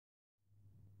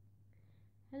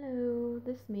Hello,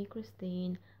 this is me,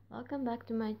 Christine. Welcome back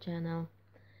to my channel.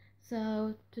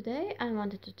 So, today I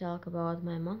wanted to talk about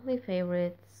my monthly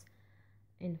favorites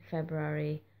in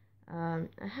February. I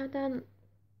have done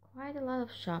quite a lot of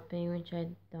shopping, which I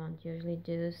don't usually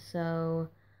do, so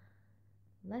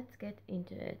let's get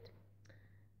into it.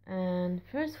 And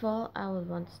first of all, I would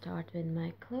want to start with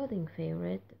my clothing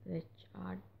favorite, which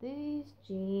are these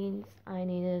jeans. I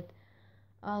needed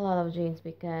a lot of jeans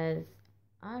because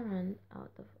I ran out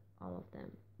of all of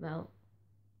them. Well,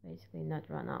 basically not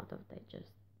run out of, they just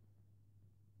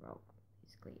broke,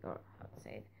 basically, or how to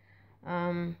say it.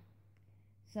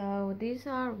 So these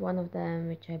are one of them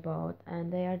which I bought,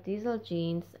 and they are diesel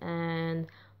jeans. And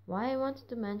why I wanted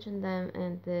to mention them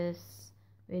in this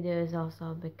video is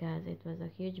also because it was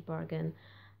a huge bargain.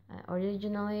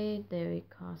 Originally they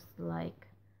cost like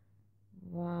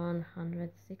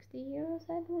 160 euros,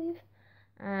 I believe,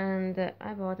 and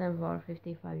I bought them for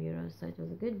 55 euros, so it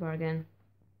was a good bargain.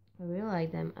 I really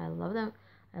like them. I love them.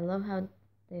 I love how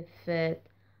they fit,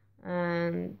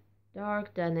 and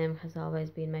dark denim has always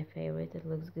been my favorite. It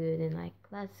looks good in like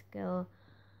classical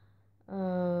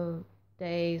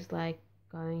days, like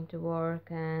going to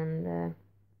work, and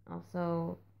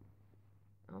also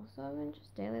in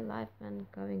just daily life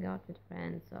and going out with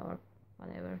friends or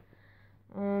whatever.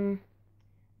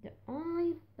 The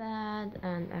only bad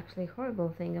and actually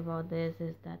horrible thing about this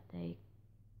is that they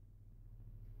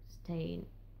stain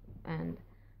and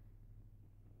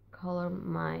color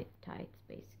my tights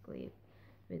basically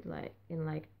with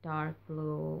like dark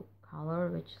blue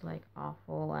color, which is like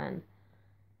awful. And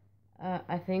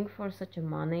I think for such a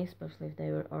money, especially if they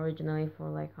were originally for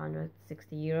like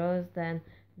 160 euros, then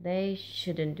they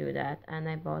shouldn't do that. And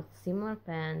I bought similar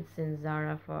pants in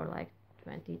Zara for like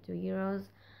 22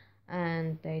 euros,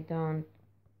 and they don't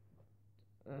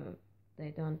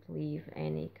leave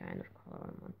any kind of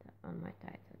color on my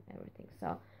tights and everything.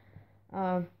 So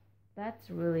that's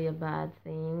really a bad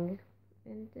thing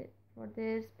for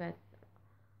this, but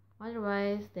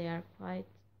otherwise they are quite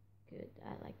good.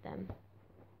 I like them.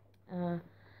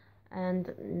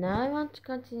 And now I want to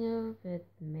continue with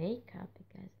makeup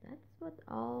because that's what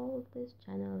all this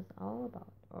channel is all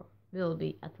about, or will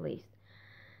be at least.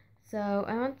 So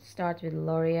I want to start with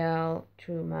L'Oreal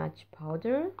True Match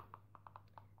Powder,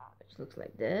 which looks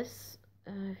like this,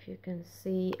 if you can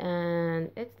see.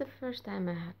 And it's the first time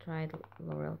I have tried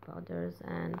L'Oreal powders,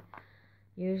 and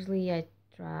usually I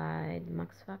tried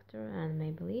Max Factor and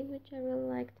Maybelline, which I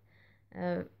really liked.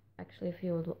 Actually, if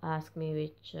you would ask me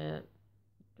which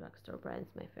drugstore brand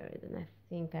is my favorite, then I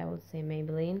think I would say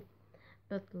Maybelline,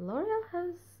 but L'Oreal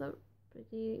has some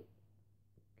pretty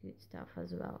good stuff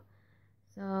as well.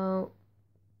 So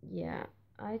yeah,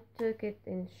 I took it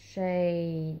in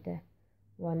shade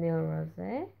Vanilla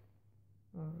Rosé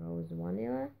or Rose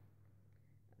Vanilla.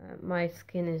 My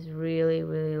skin is really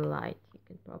light. You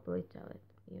can probably tell it.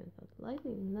 Even though the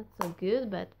lighting is not so good,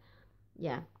 but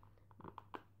yeah,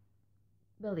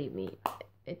 believe me,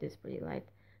 it is pretty light.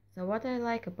 So what I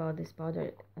like about this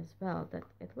powder as well, that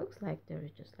it looks like there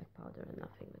is just like powder and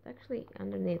nothing, but actually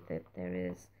underneath it there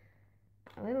is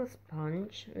a little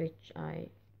sponge, which I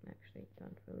actually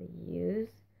don't really use,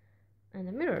 and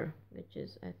a mirror, which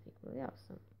is I think really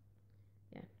awesome.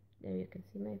 Yeah, there you can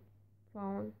see my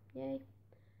phone. Yay.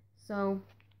 So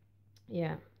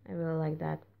yeah, I really like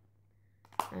that.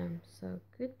 So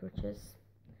good purchase.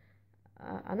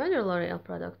 Another L'Oreal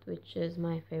product, which is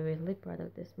my favorite lip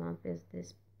product this month, is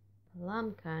this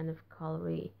plum kind of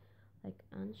colory, like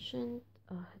ancient.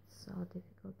 Oh, it's so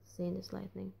difficult to see in this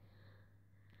lighting.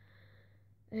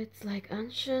 It's like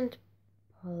ancient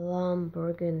plum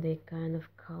burgundy kind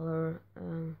of color.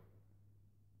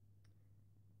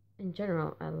 In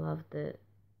general, I love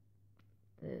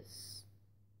this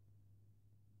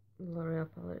L'Oreal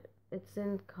palette. It's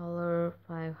in color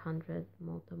 500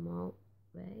 Multimauve,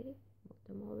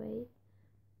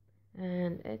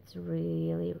 and it's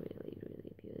really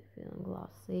beautiful and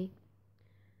glossy.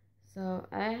 So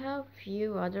I have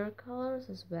few other colors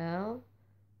as well,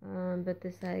 but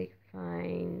this I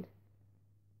find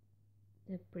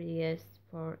the prettiest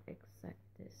for exact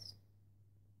this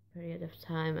period of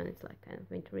time, and it's like kind of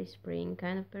wintry spring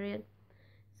kind of period.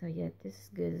 So yeah, this is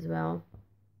good as well.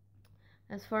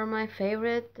 As for my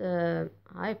favorite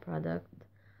eye product,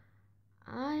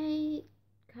 I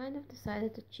kind of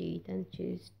decided to cheat and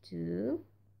choose two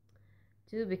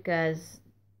because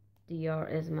Dior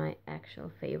is my actual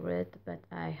favorite, but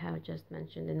I have just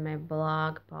mentioned in my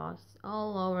blog posts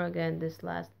all over again this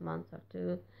last month or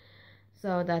two.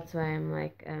 So that's why I'm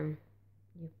like,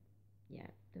 yeah,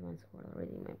 the ones who are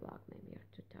reading my blog maybe are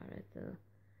too tired to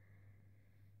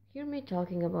hear me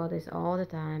talking about this all the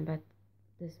time, but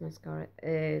this mascara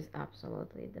is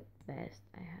absolutely the best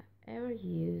I have ever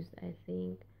used, I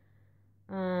think.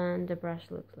 And the brush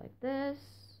looks like this,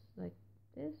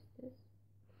 this.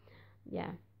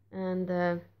 Yeah, and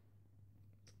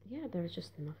yeah, there's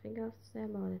just nothing else to say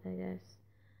about it, I guess.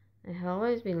 I have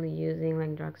always been using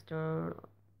like drugstore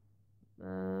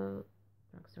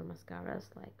mascaras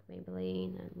like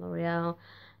Maybelline and L'Oreal,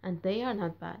 and they are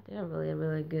not bad. They are really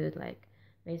really good. Like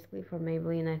basically for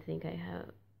Maybelline, I think I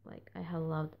have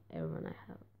loved everyone I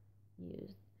have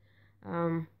used.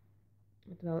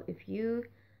 Well, if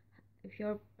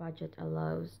your budget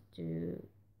allows to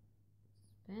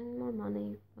spend more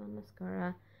money on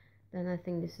mascara, then I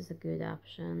think this is a good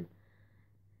option.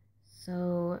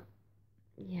 So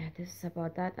yeah, this is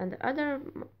about that. And the other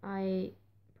eye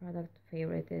product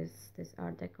favorite is this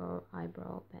Art Deco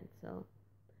eyebrow pencil,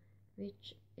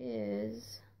 which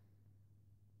is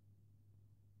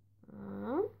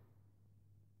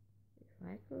if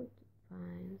I could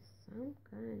find some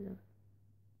kind of,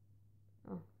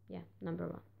 oh yeah, number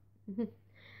one.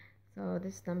 So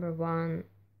this number one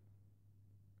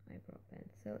eyebrow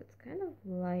pencil, it's kind of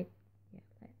light, yeah,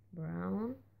 light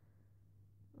brown.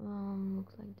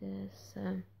 Looks like this.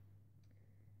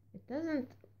 It doesn't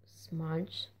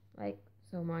smudge like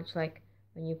so much like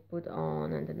when you put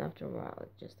on and then after a while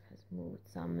it just has moved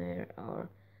somewhere, or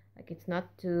like it's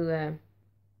not too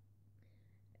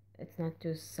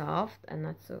soft and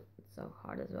not so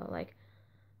hard as well. Like,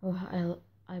 oh,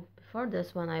 I before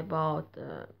this one I bought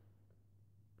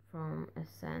from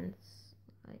Essence,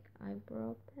 like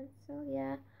eyebrow pencil.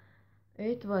 Yeah,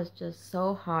 it was just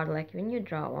so hard. Like when you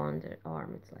draw on the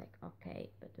arm, it's like okay,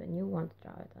 but when you want to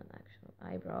draw it on actual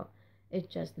eyebrow, it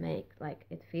just makes like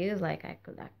it feels like I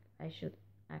should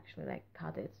actually like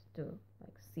cut it to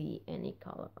like see any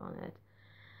color on it.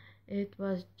 It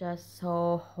was just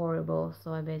so horrible.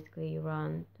 So I basically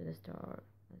ran to the store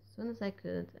as soon as I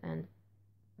could and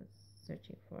was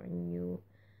searching for a new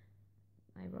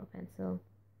eyebrow pencil.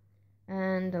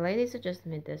 And the lady suggested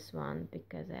me this one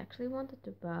because I actually wanted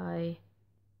to buy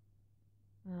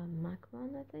MAC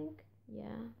one, I think.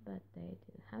 Yeah, but they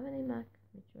didn't have any MAC,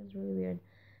 which was really weird.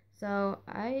 So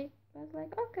I was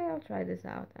like, okay, I'll try this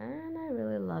out, and I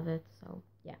really love it. So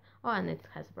yeah. Oh, and it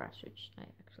has a brush, which I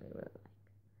actually really like.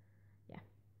 Yeah.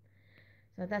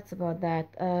 So that's about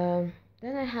that.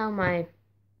 Then I have my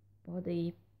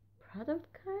body product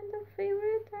kind of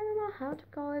favorite. I don't know how to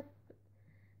call it,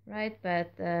 right?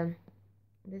 But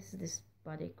this is this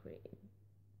body cream,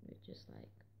 which is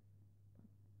like,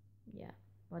 yeah,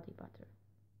 body butter.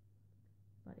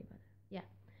 Yeah.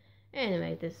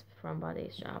 Anyway, this is from Body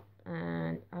Shop,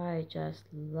 and I just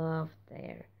love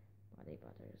their body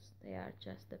butters. They are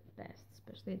just the best,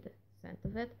 especially the scent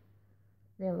of it.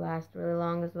 They last really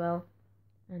long as well,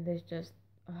 and it's just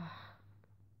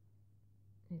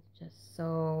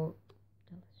so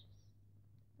delicious.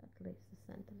 At least the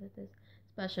scent of it is,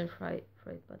 especially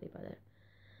fried body butter.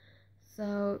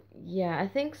 So yeah, I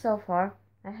think so far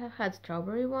I have had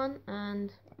strawberry one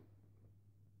and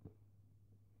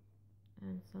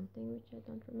something which I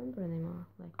don't remember anymore,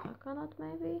 like coconut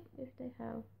maybe, if they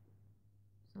have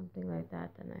something like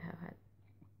that, and I have had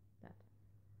that.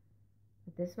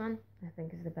 But this one I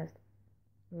think is the best.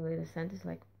 Really, the scent is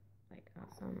like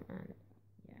awesome, and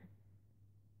yeah,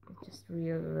 it's just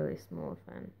really smooth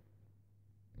and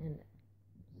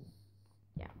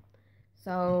yeah.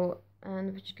 So,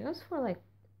 and which goes for like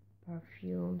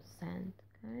perfume scent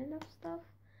kind of stuff.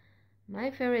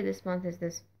 My favorite this month is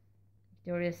this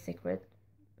Victoria's Secret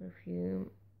perfume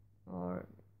or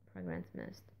fragrance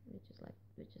mist,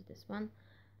 which is this one.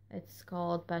 It's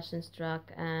called Passion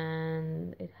Struck,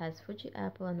 and it has Fuji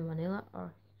apple and vanilla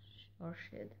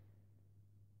orchid.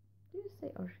 Do you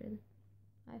say orchid?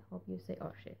 I hope you say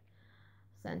orchid.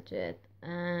 Scent to it,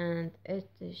 and it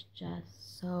is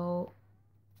just so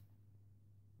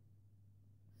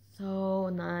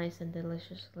nice and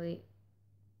deliciously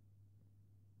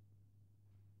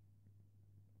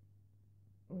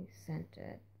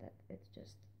scented that it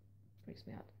just freaks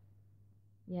me out.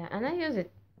 Yeah, and I use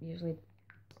it usually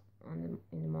in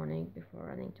the morning before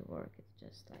running to work. It's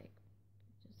just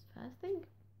fasting.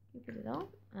 You put it on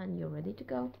and you're ready to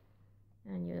go,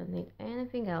 and you don't need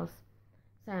anything else.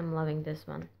 So I'm loving this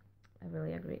one. I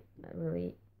really agree. I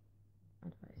really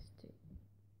advise to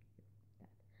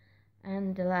that.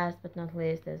 And the last but not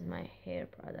least is my hair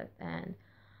product, and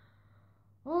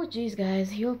oh geez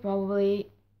guys, you'll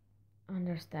probably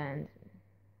understand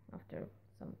after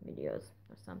some videos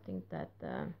or something that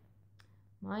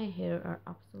my hair are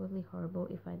absolutely horrible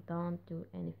if I don't do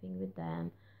anything with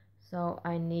them. So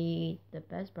I need the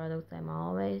best products. I'm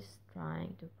always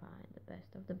trying to find the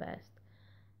best of the best.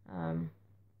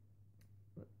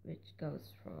 which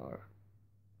goes for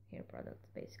hair products,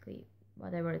 basically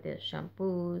whatever it is,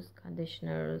 shampoos,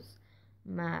 conditioners,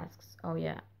 masks. Oh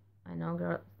yeah, I know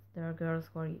there are girls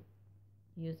who are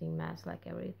using masks like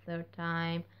every third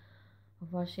time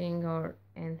of washing or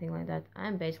anything like that.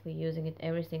 I'm basically using it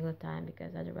every single time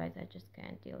because otherwise I just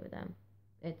can't deal with them.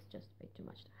 It's just way too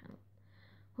much to handle.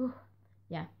 Whew.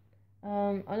 Yeah.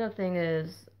 Other thing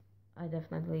is I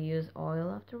definitely use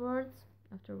oil afterwards,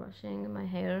 after washing my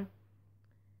hair,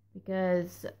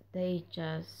 because they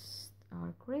just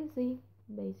are crazy.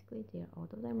 Basically, they're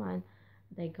out of their mind.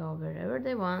 They go wherever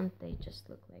they want. They just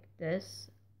look like this.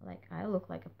 Like I look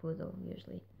like a poodle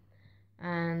usually.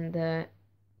 And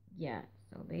yeah,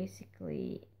 so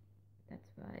basically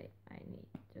that's why I need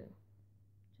to just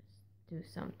do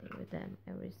something with them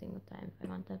every single time if I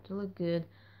want them to look good.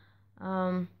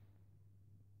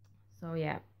 So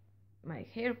yeah, my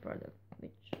hair product,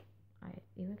 which I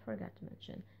even forgot to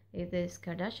mention, is this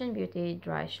Kardashian Beauty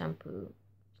dry shampoo,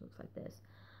 which looks like this.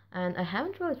 And I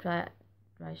haven't really tried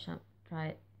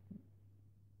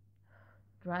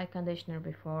dry conditioner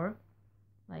before,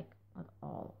 like at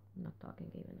all. I'm not talking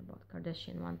even about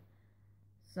Kardashian one.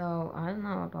 So I don't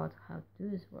know about how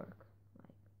these work.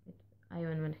 I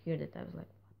even when I heard it, I was like,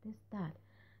 what is that?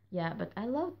 Yeah, but I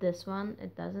love this one.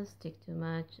 It doesn't stick too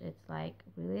much. It's like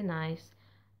really nice,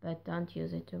 but don't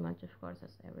use it too much, of course,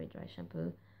 as every dry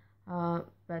shampoo.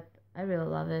 But I really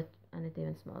love it, and it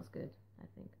even smells good, I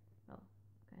think. Well,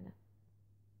 kind of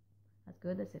as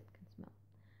good as it can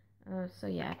smell. So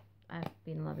yeah, I've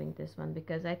been loving this one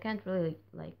because I can't really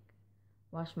like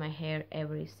wash my hair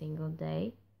every single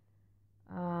day.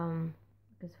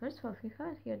 Because first of all, if you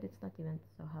haven't heard, it's not even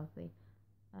so healthy.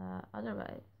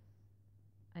 Otherwise,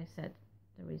 I said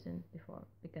the reason before,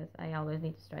 because I always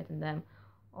need to straighten them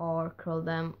or curl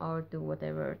them or do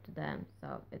whatever to them.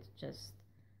 So it's just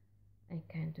I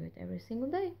can't do it every single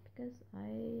day because I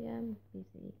am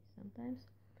busy sometimes.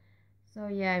 So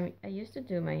yeah, I used to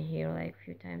do my hair like a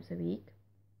few times a week.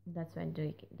 That's why I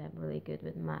do them really good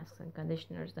with masks and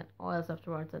conditioners and oils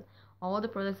afterwards, and all the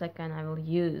products I will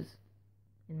use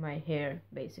in my hair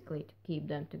basically to keep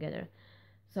them together.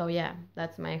 So yeah,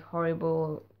 that's my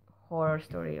horrible horror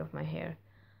story of my hair.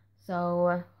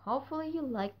 So hopefully you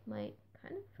liked my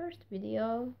kind of first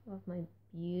video of my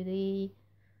beauty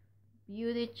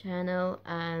channel,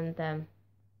 and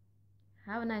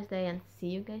have a nice day and see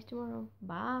you guys tomorrow.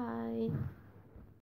 Bye.